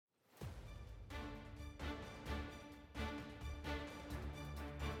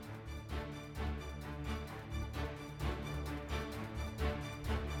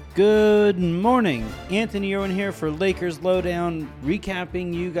Good morning. Anthony Irwin here for Lakers Lowdown,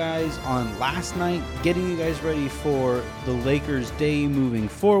 recapping you guys on last night, getting you guys ready for the Lakers day moving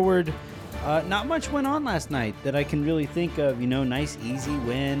forward. Not much went on last night that I can really think of. Nice easy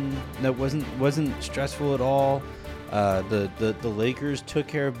win that wasn't stressful at all. The Lakers took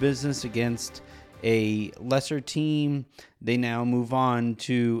care of business against a lesser team. They now move on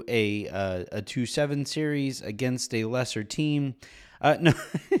to a 2-7 series against a lesser team.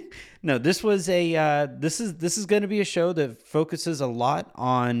 No, this was this is going to be a show that focuses a lot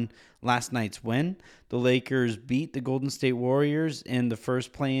on last night's win. The Lakers beat the Golden State Warriors in the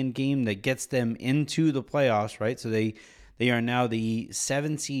first play-in game that gets them into the playoffs, right? So they are now the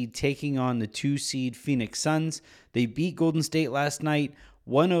 7 seed taking on the 2 seed Phoenix Suns. They beat Golden State last night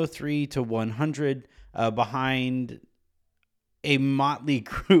 103-100 behind a motley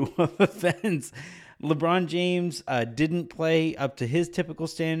crew of offense. LeBron James didn't play up to his typical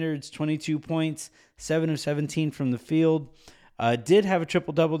standards, 22 points, 7 of 17 from the field. Did have a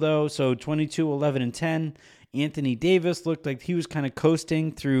triple-double, though, so 22, 11, and 10. Anthony Davis looked like he was kind of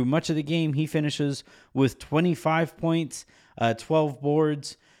coasting through much of the game. He finishes with 25 points, 12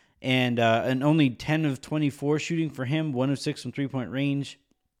 boards, and only 10 of 24 shooting for him, 1 of 6 from three-point range.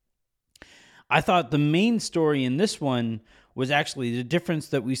 I thought the main story in this one was actually the difference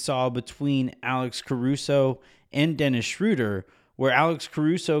that we saw between Alex Caruso and Dennis Schroeder, where Alex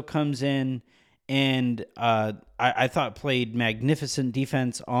Caruso comes in and I thought played magnificent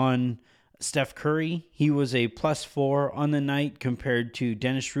defense on Steph Curry. He was a +4 on the night compared to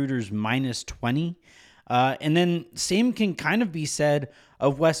Dennis Schroeder's -20. And then same can kind of be said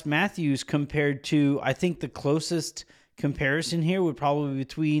of Wes Matthews compared to, I think the closest comparison here would probably be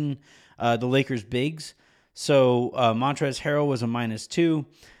between the Lakers bigs. So Montrezl Harrell was a -2.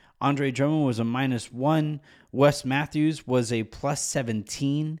 Andre Drummond was a -1. Wes Matthews was a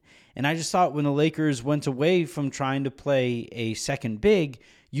 +17. And I just thought when the Lakers went away from trying to play a second big,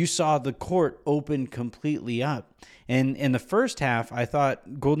 you saw the court open completely up. And in the first half, I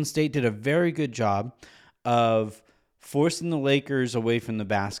thought Golden State did a very good job of forcing the Lakers away from the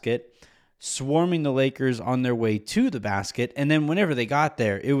basket, swarming the Lakers on their way to the basket, and then whenever they got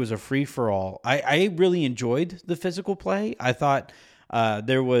there, it was a free-for-all. I really enjoyed the physical play. I thought I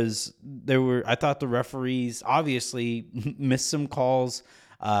thought the referees obviously missed some calls,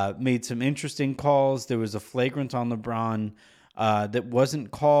 made some interesting calls. There was a flagrant on LeBron that wasn't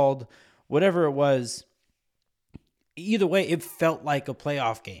called. Whatever it was, either way, it felt like a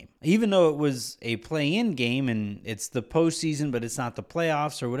playoff game. Even though it was a play-in game and it's the postseason, but it's not the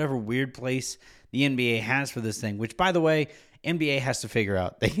playoffs or whatever weird place the NBA has for this thing, which, by the way, NBA has to figure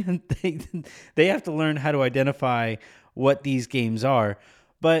out. They have to learn how to identify what these games are.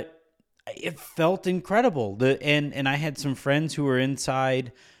 But it felt incredible. And I had some friends who were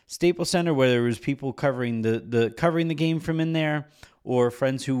inside Staples Center where there was people covering the game from in there, or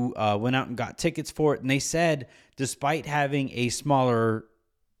friends who went out and got tickets for it. And they said, despite having a smaller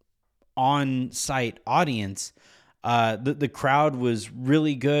on-site audience, the crowd was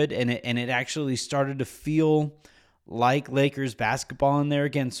really good, and it actually started to feel like Lakers basketball in there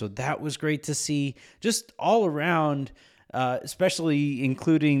again. So that was great to see. Just all around, especially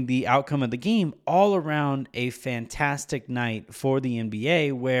including the outcome of the game, all around a fantastic night for the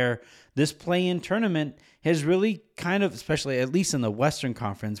NBA, where this play-in tournament has really kind of, especially at least in the Western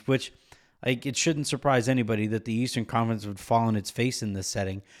Conference, which it shouldn't surprise anybody that the Eastern Conference would fall on its face in this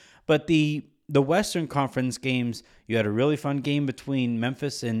setting. But the Western Conference games, you had a really fun game between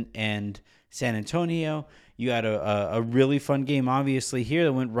Memphis and San Antonio. You had a really fun game, obviously, here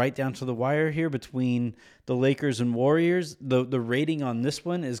that went right down to the wire here between the Lakers and Warriors. The rating on this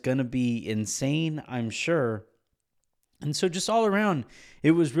one is going to be insane, I'm sure. And so just all around,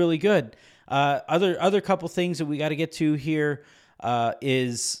 it was really good. Other couple things that we got to get to here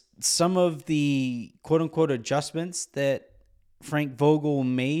is some of the quote-unquote adjustments that Frank Vogel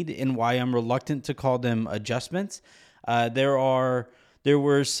made, and why I'm reluctant to call them adjustments. There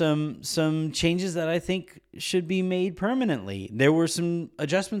were some changes that I think should be made permanently. There were some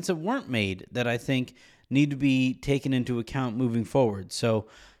adjustments that weren't made that I think need to be taken into account moving forward. So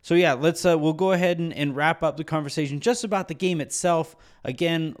yeah, we'll go ahead and wrap up the conversation just about the game itself.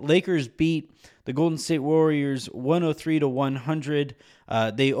 Again, Lakers beat the Golden State Warriors 103-100.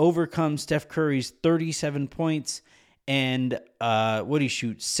 They overcome Steph Curry's 37 points and what did he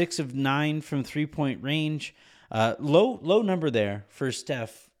shoot? 6 of 9 from 3-point range. Low number there for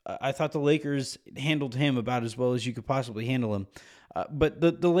Steph. I thought the Lakers handled him about as well as you could possibly handle him. But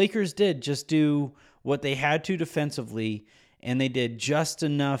the Lakers did just do what they had to defensively, and they did just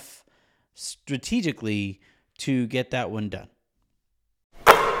enough strategically to get that one done.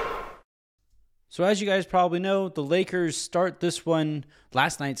 So as you guys probably know, the Lakers start this one,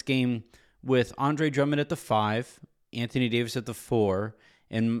 last night's game, with Andre Drummond at the 5, Anthony Davis at the 4,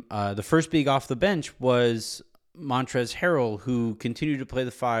 and the first big off the bench was Montrezl Harrell, who continued to play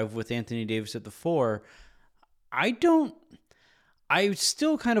the 5 with Anthony Davis at the 4. I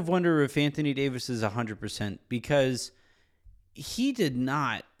still kind of wonder if Anthony Davis is 100% because he did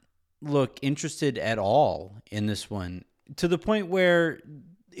not look interested at all in this one, to the point where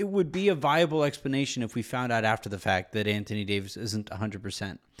it would be a viable explanation if we found out after the fact that Anthony Davis isn't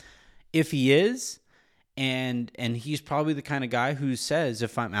 100%. If he is, and he's probably the kind of guy who says,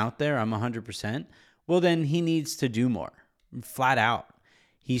 if I'm out there, I'm 100%, well, then he needs to do more, flat out.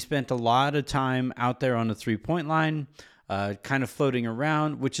 He spent a lot of time out there on the three-point line, kind of floating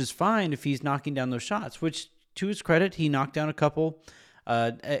around, which is fine if he's knocking down those shots, which, to his credit, he knocked down a couple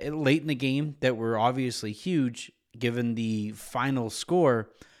late in the game that were obviously huge given the final score.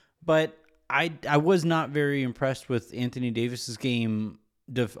 But I was not very impressed with Anthony Davis's game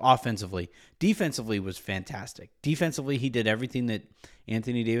offensively. Defensively was fantastic. Defensively, he did everything that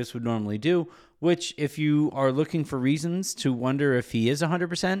Anthony Davis would normally do, which, if you are looking for reasons to wonder if he is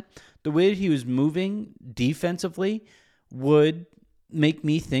 100%, the way that he was moving defensively would make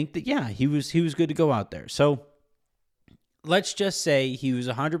me think that, yeah, he was good to go out there. So let's just say he was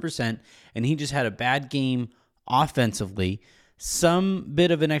 100% and he just had a bad game offensively. Some bit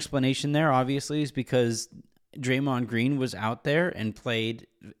of an explanation there, obviously, is because Draymond Green was out there and played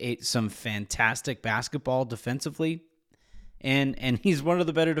some fantastic basketball defensively. And he's one of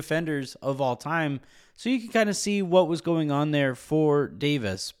the better defenders of all time. So you can kind of see what was going on there for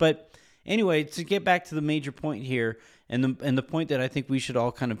Davis. But anyway, to get back to the major point here, and the point that I think we should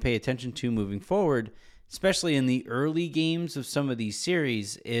all kind of pay attention to moving forward, especially in the early games of some of these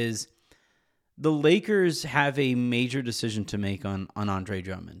series, is the Lakers have a major decision to make on Andre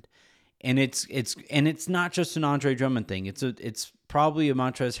Drummond. And it's not just an Andre Drummond thing. It's probably a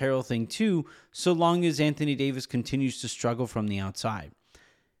Montrezl Harrell thing too, so long as Anthony Davis continues to struggle from the outside.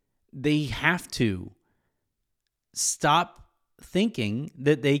 They have to stop thinking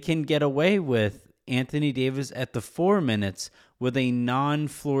that they can get away with Anthony Davis at the 4 minutes with a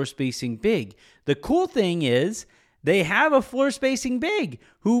non-floor spacing big. The cool thing is they have a floor spacing big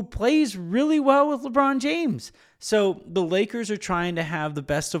who plays really well with LeBron James. So the Lakers are trying to have the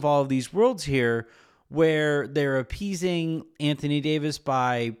best of all of these worlds here, where they're appeasing Anthony Davis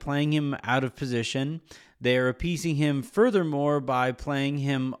by playing him out of position. They're appeasing him furthermore by playing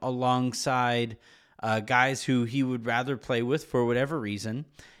him alongside guys who he would rather play with for whatever reason.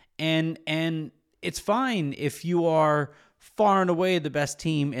 And it's fine if you are far and away the best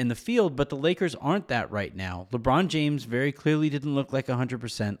team in the field, but the Lakers aren't that right now. LeBron James very clearly didn't look like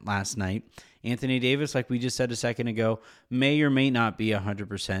 100% last night. Anthony Davis, like we just said a second ago, may or may not be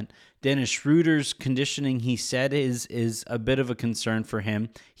 100%. Dennis Schroeder's conditioning, he said, is a bit of a concern for him.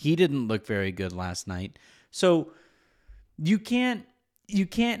 He didn't look very good last night. So you can't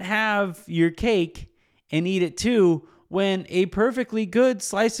have your cake and eat it too when a perfectly good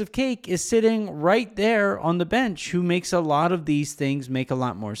slice of cake is sitting right there on the bench, who makes a lot of these things make a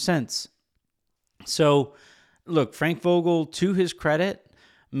lot more sense. So, look, Frank Vogel, to his credit,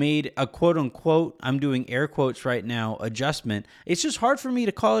 made a quote-unquote, I'm doing air quotes right now, adjustment. It's just hard for me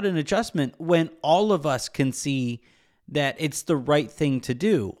to call it an adjustment when all of us can see that it's the right thing to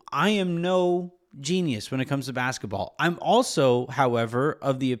do. I am no genius when it comes to basketball. I'm also, however,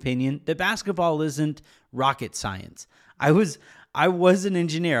 of the opinion that basketball isn't rocket science. I was an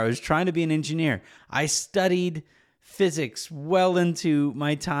engineer. I was trying to be an engineer. I studied physics well into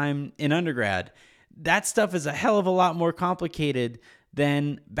my time in undergrad. That stuff is a hell of a lot more complicated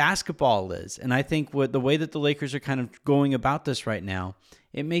than basketball is. And I think the way that the Lakers are kind of going about this right now,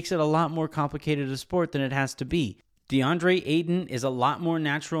 it makes it a lot more complicated a sport than it has to be. DeAndre Ayton is a lot more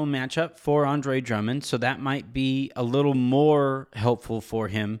natural matchup for Andre Drummond, so that might be a little more helpful for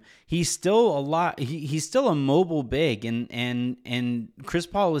him. He's still he's still a mobile big, and Chris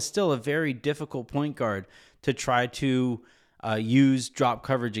Paul is still a very difficult point guard to try to use drop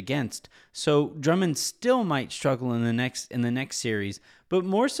coverage against. So Drummond still might struggle in the next series, but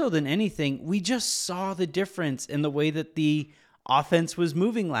more so than anything, we just saw the difference in the way that the offense was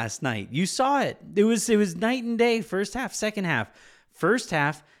moving last night. You saw it. It was night and day. First half, second half. First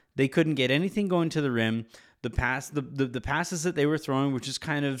half, they couldn't get anything going to the rim. The passes that they were throwing were just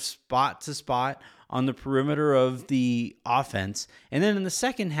kind of spot to spot on the perimeter of the offense. And then in the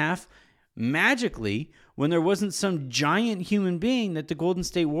second half, magically, when there wasn't some giant human being that the Golden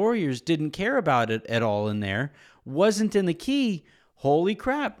State Warriors didn't care about it at all in there, wasn't in the key, holy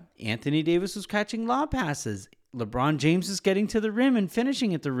crap, Anthony Davis was catching lob passes. LeBron James is getting to the rim and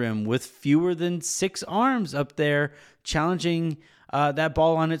finishing at the rim with fewer than 6 arms up there challenging that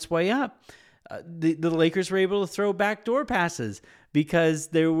ball on its way up. The Lakers were able to throw backdoor passes because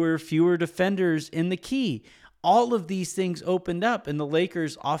there were fewer defenders in the key. All of these things opened up, and the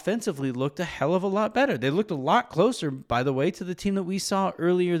Lakers offensively looked a hell of a lot better. They looked a lot closer, by the way, to the team that we saw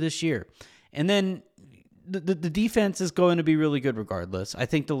earlier this year. And then the defense is going to be really good regardless. I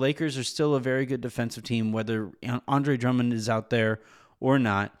think the Lakers are still a very good defensive team, whether Andre Drummond is out there or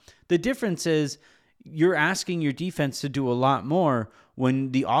not. The difference is you're asking your defense to do a lot more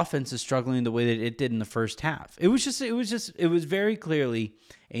when the offense is struggling the way that it did in the first half. It was very clearly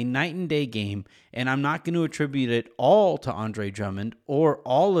a night and day game, and I'm not going to attribute it all to Andre Drummond or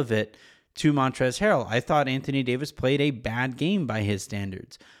all of it to Montrezl Harrell. I thought Anthony Davis played a bad game by his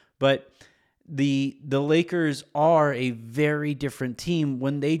standards, but the Lakers are a very different team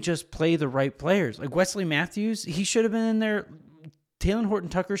when they just play the right players. Like Wesley Matthews, he should have been in there. Talen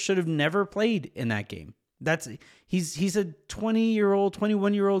Horton-Tucker should have never played in that game. He's a 20-year-old,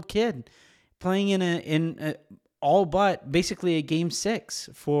 21-year-old kid playing in all but basically a game 6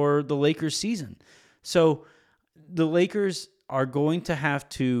 for the Lakers season. So the Lakers are going to have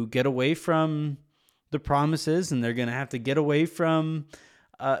to get away from the promises, and they're going to have to get away from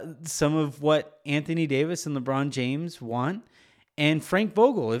some of what Anthony Davis and LeBron James want. And Frank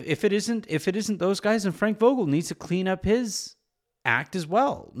Vogel, if it isn't those guys, then Frank Vogel needs to clean up his act as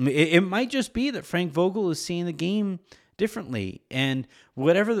well. It might just be that Frank Vogel is seeing the game differently, and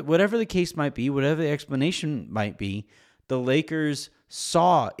whatever the case might be, whatever the explanation might be, the Lakers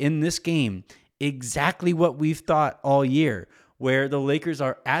saw in this game exactly what we've thought all year, where the Lakers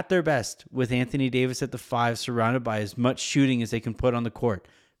are at their best with Anthony Davis at the 5, surrounded by as much shooting as they can put on the court.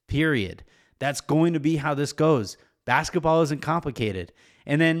 Period. That's going to be how this goes. Basketball isn't complicated.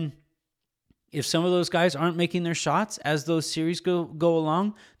 And then if some of those guys aren't making their shots as those series go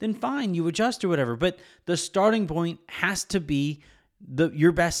along, then fine, you adjust or whatever. But the starting point has to be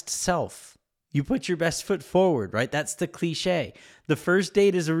your best self. You put your best foot forward, right? That's the cliche. The first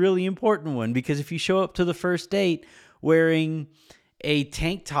date is a really important one, because if you show up to the first date wearing a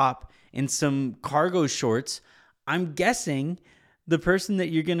tank top and some cargo shorts, I'm guessing the person that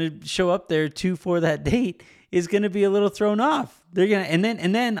you're going to show up there to for that date is going to be a little thrown off. They're going to,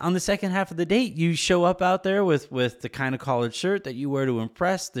 and then on the second half of the date, you show up out there with the kind of collared shirt that you wear to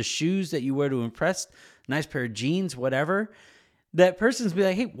impress, the shoes that you wear to impress, nice pair of jeans, whatever. That person's be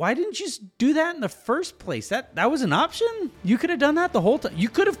like, hey, why didn't you do that in the first place? That was an option? You could have done that the whole time. You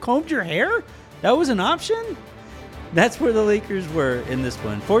could have combed your hair? That was an option? That's where the Lakers were in this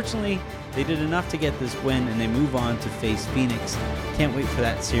one. Fortunately, they did enough to get this win, and they move on to face Phoenix. Can't wait for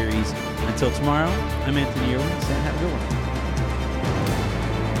that series. Until tomorrow, I'm Anthony Irwin, and have a good one.